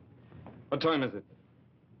thought? What time is it?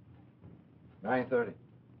 9:30.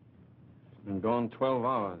 She's been gone 12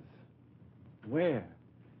 hours. Where?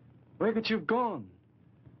 Where could she have gone?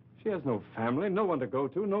 She has no family, no one to go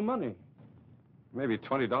to, no money. Maybe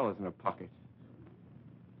 $20 in her pocket.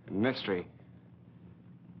 And Nestri.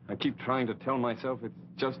 I keep trying to tell myself it's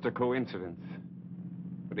just a coincidence.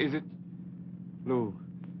 But is it? Lou,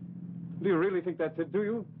 do you really think that's it, do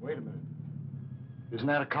you? Wait a minute. Isn't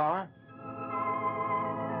that a car?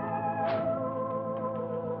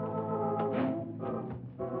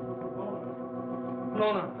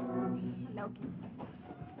 Lorna, Hello, Kim.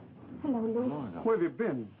 Hello, Lou. where have you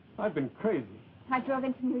been? I've been crazy. I drove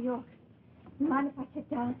into New York. You mind if I sit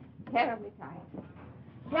down? Terribly tired.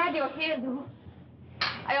 Glad you're here, Lou.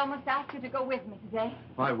 I almost asked you to go with me today.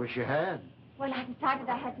 I wish you had. Well, I decided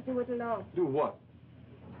I had to do it alone. Do what?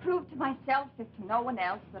 Prove to myself, if to no one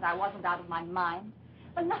else, that I wasn't out of my mind.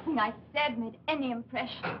 But nothing I said made any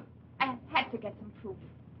impression. I had to get some proof.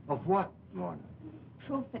 Of what, Lorna?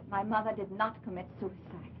 Proof that my mother did not commit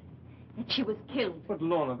suicide. That she was killed. But,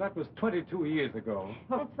 Lorna, that was 22 years ago.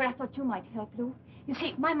 That's where I thought you might help, Lou. You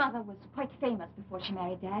see, my mother was quite famous before she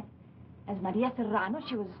married Dad. As Maria Serrano,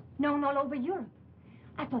 she was known all over Europe.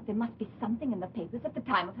 I thought there must be something in the papers at the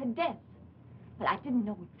time of her death. Well, I didn't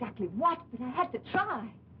know exactly what, but I had to try.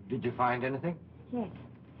 Did you find anything? Yes.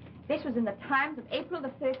 This was in the Times of April the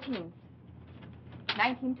 13th,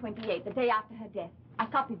 1928, the day after her death. I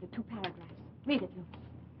copied the 2 paragraphs. Read it, Lou.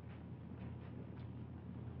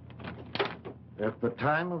 At the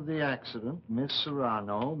time of the accident, Miss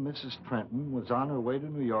Serrano, Mrs. Trenton, was on her way to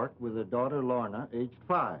New York with her daughter Lorna, aged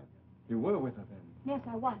 5. You were with her then? Yes,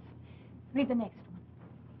 I was. Read the next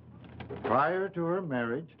one. Prior to her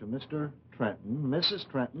marriage to Mr. Trenton, Mrs.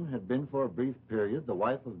 Trenton had been for a brief period the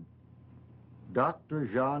wife of Dr.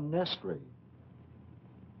 Jean Nestri.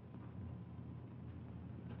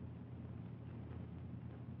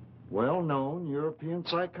 Well-known European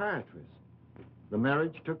psychiatrist. The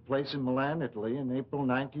marriage took place in Milan, Italy in April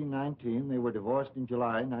 1919. They were divorced in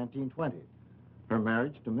July 1920. Her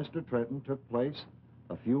marriage to Mr. Trenton took place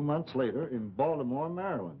a few months later in Baltimore,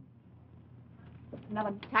 Maryland.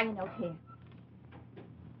 Another tiny note here.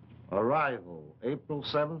 Arrival, April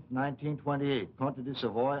 7th, 1928. Conte de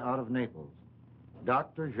Savoy out of Naples.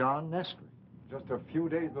 Dr. Jean Nestri. Just a few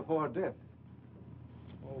days before death.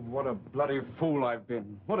 Oh, what a bloody fool I've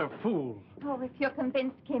been. What a fool. Oh, if you're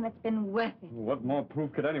convinced, Kim, it's been worth it. What more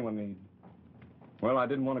proof could anyone need? Well, I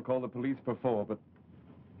didn't want to call the police before, but...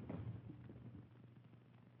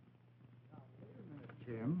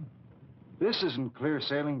 Kim, this isn't clear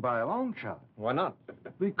sailing by a long shot. Why not?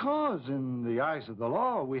 Because in the eyes of the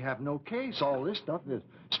law, we have no case. All this stuff is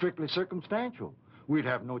strictly circumstantial. We'd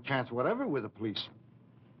have no chance whatever with the police.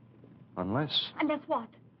 Unless Unless what?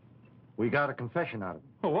 we got a confession out of him.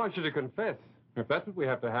 Well, why should he confess? If that's what we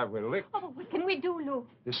have to have, we're licked. Oh, what can we do, Lou?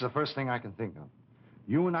 This is the first thing I can think of.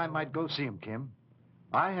 You and I might go see him, Kim.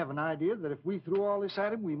 I have an idea that if we threw all this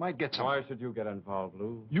at him, we might get something. Why should you get involved,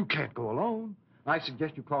 Lou? You can't go alone. I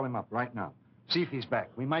suggest you call him up right now. See if he's back.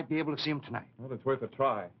 We might be able to see him tonight. Well, it's worth a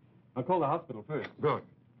try. I'll call the hospital first. Good.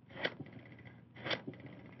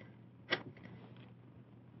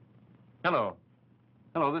 Hello.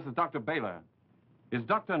 Hello, this is Dr. Baylor. Is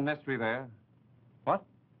Dr. Nestri there? What?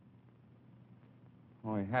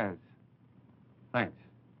 Oh, he has. Thanks.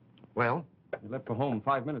 Well? He left for home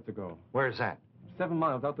 5 minutes ago. Where's that? 7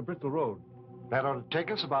 miles out the Bristol Road. That ought to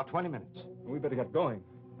take us about 20 minutes. We better get going.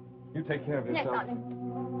 You take care of Yes, yourself. darling.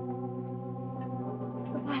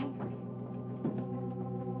 Goodbye.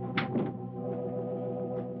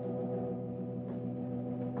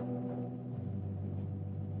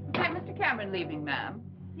 Is that Mr. Cameron leaving, ma'am?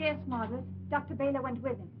 Yes, Margaret. Dr. Baylor went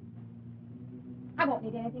with him. I won't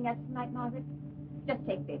need anything else tonight, Margaret. Just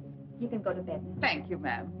take this. You can go to bed now. Thank you,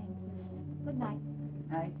 ma'am. Thank you. Good night.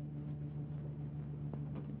 Night.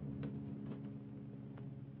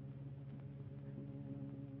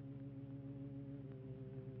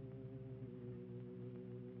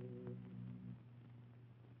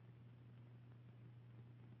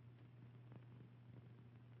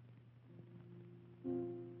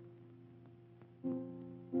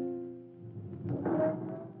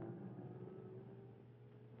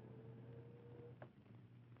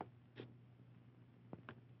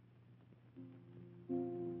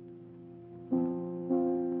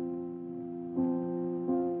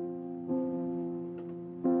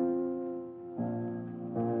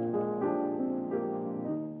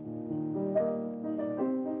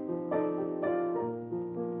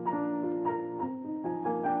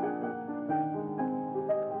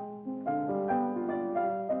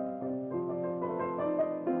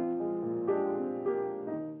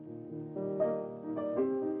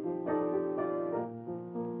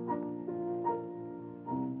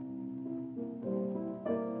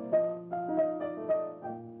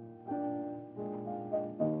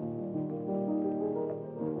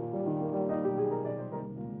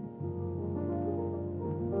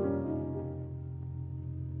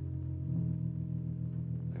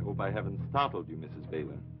 I haven't startled you, Mrs.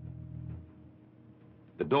 Baylor.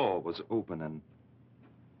 The door was open and...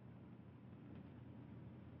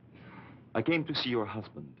 I came to see your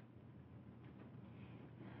husband.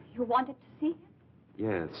 You wanted to see him?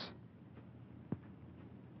 Yes.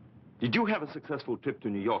 Did you have a successful trip to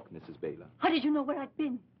New York, Mrs. Baylor? How did you know where I'd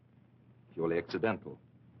been? Purely accidental.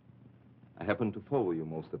 I happened to follow you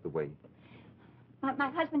most of the way.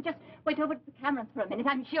 My husband just went over to the Camerons for a minute.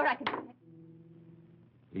 I'm sure I can...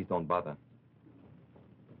 Please don't bother.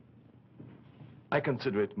 I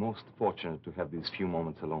consider it most fortunate to have these few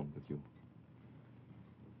moments alone with you.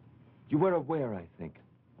 You were aware, I think,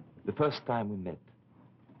 the first time we met,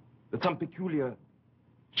 that some peculiar,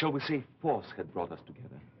 shall we say, force had brought us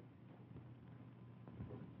together.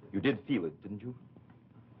 You did feel it, didn't you?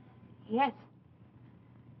 Yes.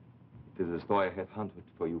 It is as though I had hunted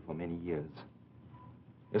for you for many years.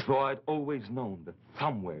 As though I'd always known that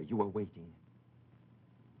somewhere you were waiting.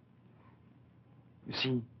 You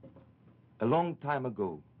see, a long time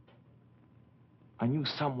ago, I knew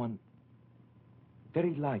someone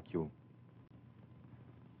very like you.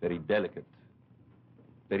 Very delicate,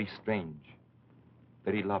 very strange,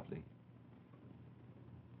 very lovely.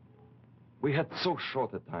 We had so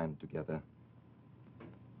short a time together.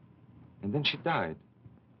 And then she died.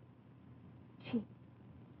 She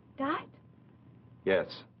died? Yes.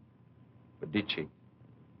 But did she?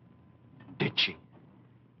 Did she?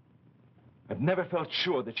 I've never felt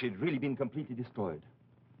sure that she'd really been completely destroyed.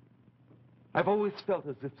 I've always felt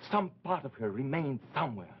as if some part of her remained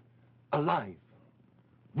somewhere, alive,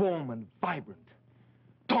 warm and vibrant,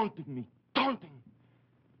 taunting me, taunting.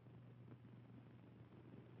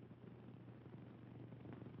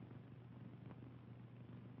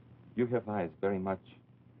 You have eyes very much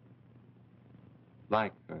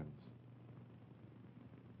like hers.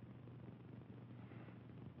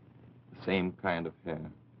 The same kind of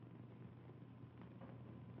hair.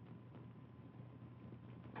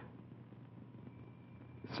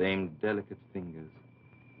 The same delicate fingers.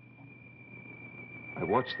 I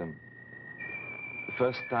watched them the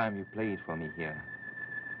first time you played for me here.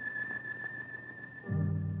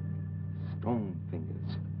 Strong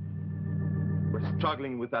fingers. You were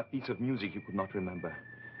struggling with that piece of music you could not remember.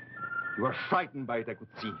 You were frightened by it, I could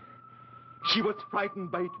see. She was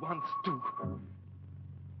frightened by it once, too.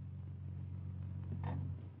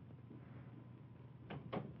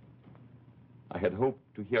 I had hoped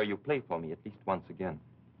to hear you play for me at least once again.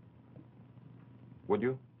 Would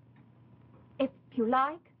you? If you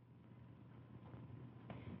like.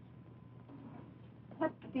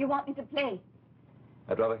 What do you want me to play?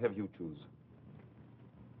 I'd rather have you choose.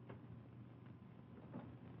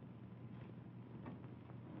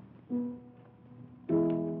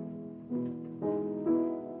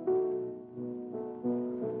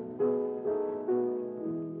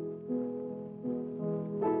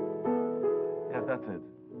 Yes, that's it.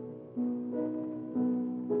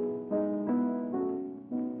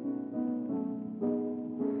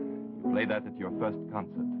 You played that at your first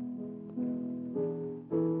concert.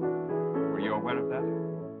 Were you aware of that?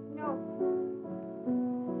 No.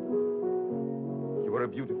 You were a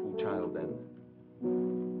beautiful child then.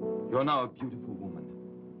 You're now a beautiful woman.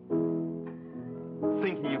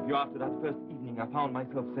 Thinking of you after that first evening, I found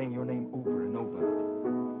myself saying your name over and over.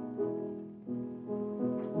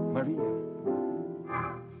 Maria.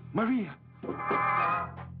 Maria! It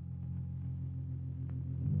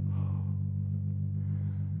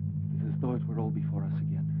is as though it were all before us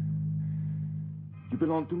again. You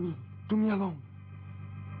belong to me alone.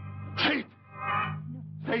 Say it! No.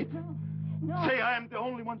 Say it! No. No. Say I am the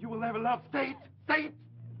only one you will ever love. Say it! Say it!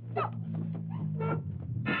 No. No.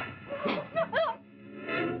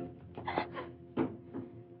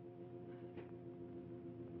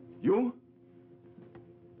 You?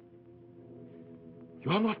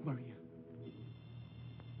 You are not Maria.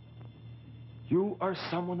 You are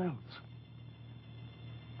someone else.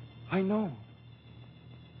 I know.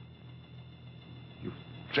 You've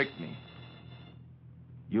tricked me.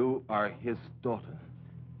 You are his daughter.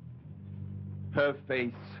 Her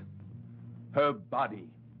face, her body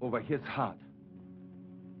over his heart.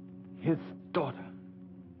 His daughter.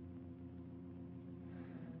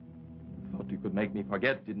 You thought you could make me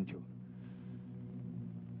forget, didn't you?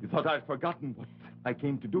 You thought I'd forgotten what I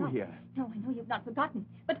came to do here. No, I know you've not forgotten.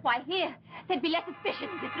 But why here? There'd be less suspicion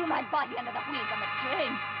if you threw my body under the wheels of a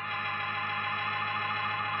train.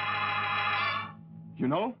 You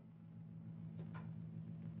know?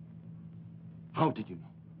 How did you know?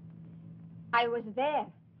 I was there.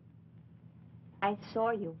 I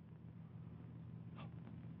saw you.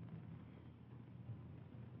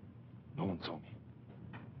 No one saw me.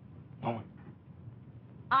 No one.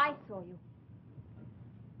 I saw you.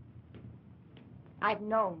 I've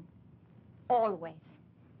known. Always.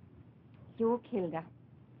 You killed her.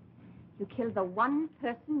 You killed the one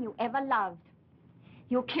person you ever loved.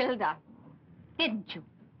 You killed her. Didn't you?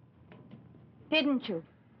 Didn't you?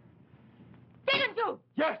 Didn't you?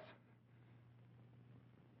 Yes!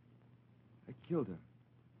 I killed her.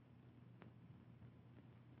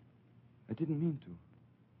 I didn't mean to.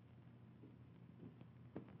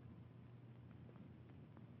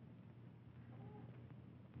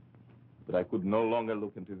 But I could no longer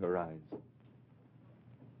look into her eyes.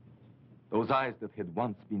 Those eyes that had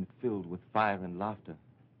once been filled with fire and laughter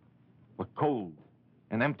were cold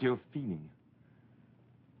and empty of feeling.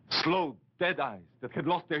 Slow, dead eyes that had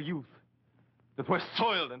lost their youth, that were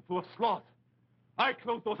soiled and full of sloth. I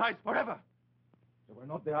closed those eyes forever. They were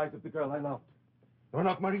not the eyes of the girl I loved. They were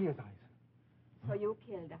not Maria's eyes. So you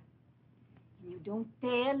killed her. And you don't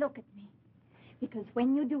dare look at me. Because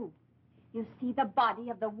when you do, you see the body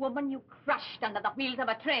of the woman you crushed under the wheels of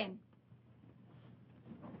a train.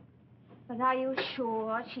 But are you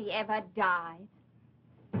sure she ever died?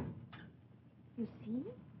 You see?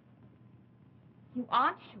 You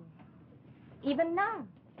aren't sure. Even now.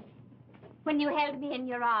 When you held me in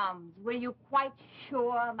your arms, were you quite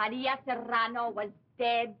sure Maria Serrano was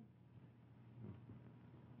dead?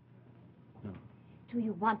 No. Do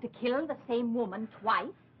you want to kill the same woman twice?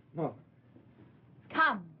 No.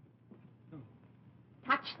 Come. No.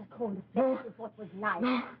 Touch the cold flesh of what was life.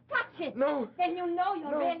 No. Touch it. No. Then you know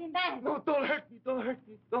you're No. really mad. No, don't hurt me. Don't hurt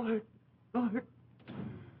me. Don't hurt me. Don't hurt me.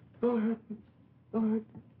 Don't hurt me. Don't hurt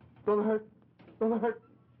me. Don't hurt. Don't hurt.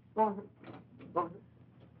 Don't hurt. Don't hurt.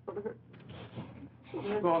 Don't hurt.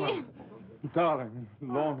 Lorna. Darling.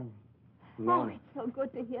 Lorna. Oh, it's so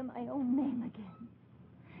good to hear my own name again.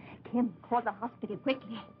 Kim, call the hospital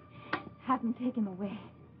quickly. Have him take him away.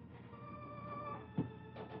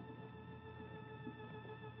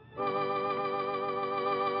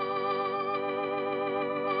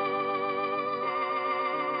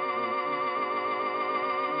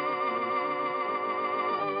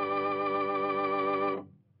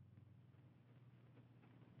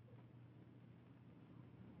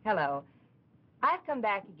 Hello. I've come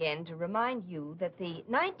back again to remind you that the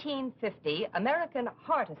 1950 American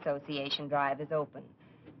Heart Association drive is open.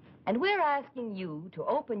 And we're asking you to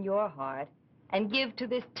open your heart and give to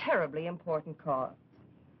this terribly important cause.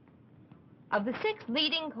 Of the 6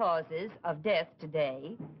 leading causes of death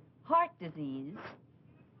today, heart disease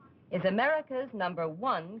is America's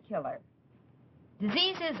 #1 killer.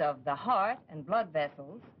 Diseases of the heart and blood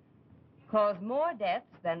vessels cause more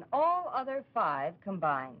deaths than all other 5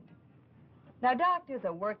 combined. Now, doctors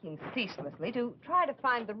are working ceaselessly to try to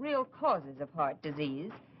find the real causes of heart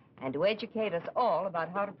disease and to educate us all about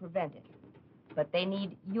how to prevent it. But they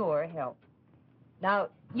need your help. Now,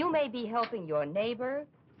 you may be helping your neighbor,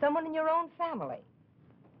 someone in your own family,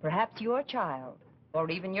 perhaps your child, or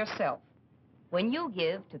even yourself, when you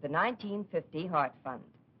give to the 1950 Heart Fund.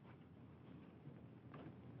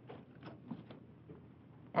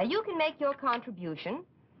 Now, you can make your contribution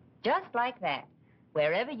just like that,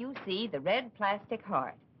 wherever you see the red plastic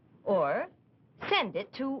heart, or send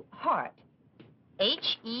it to Heart,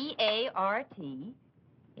 H-E-A-R-T,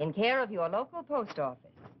 in care of your local post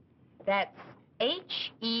office. That's H-E-A-R-T,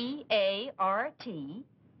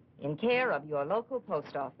 in care of your local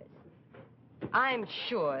post office. I'm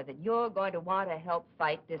sure that you're going to want to help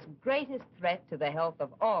fight this greatest threat to the health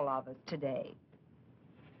of all of us today.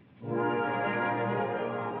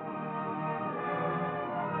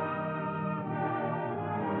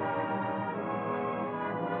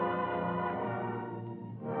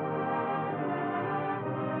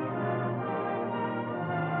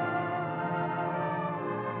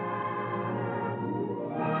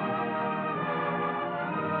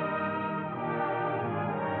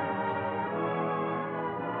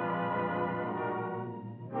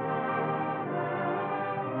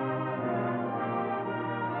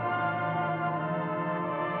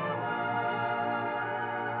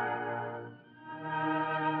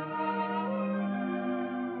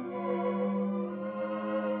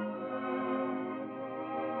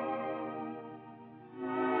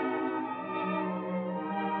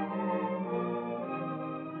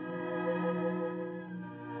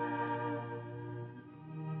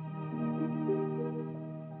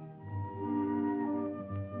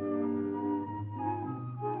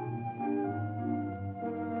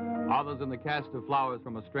 Others in the cast of Flowers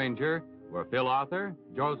from a Stranger were Phil Arthur,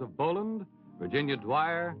 Joseph Boland, Virginia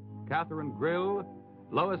Dwyer, Catherine Grill,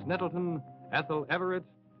 Lois Nettleton, Ethel Everett,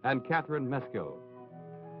 and Catherine Meskill.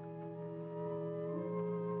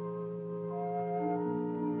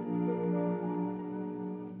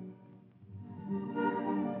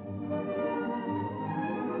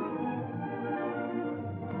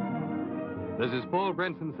 This is Paul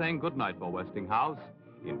Branson saying goodnight for Westinghouse,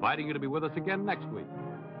 inviting you to be with us again next week.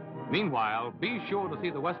 Meanwhile, be sure to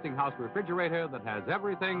see the Westinghouse refrigerator that has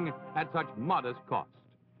everything at such modest cost,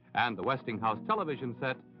 and the Westinghouse television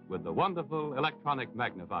set with the wonderful electronic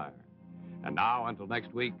magnifier. And now, until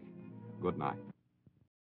next week, good night.